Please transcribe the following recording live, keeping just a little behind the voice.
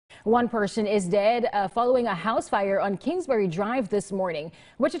One person is dead following a house fire on Kingsbury Drive this morning.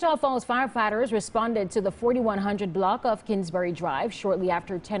 Wichita Falls firefighters responded to the 4100 block of Kingsbury Drive shortly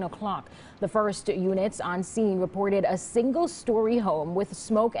after 10 o'clock. The first units on scene reported a single-story home with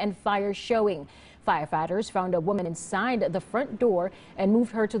smoke and fire showing. Firefighters found a woman inside the front door and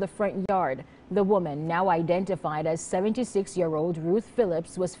moved her to the front yard. The woman, now identified as 76-year-old Ruth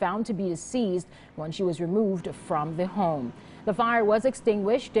Phillips, was found to be deceased when she was removed from the home. The fire was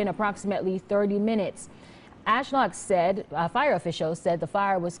extinguished in approximately 30 minutes. Ashlock said, fire officials said the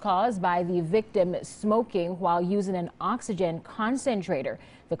fire was caused by the victim smoking while using an oxygen concentrator.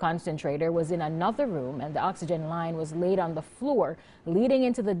 The concentrator was in another room and the oxygen line was laid on the floor leading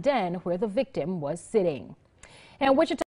into the den where the victim was sitting. And Wichita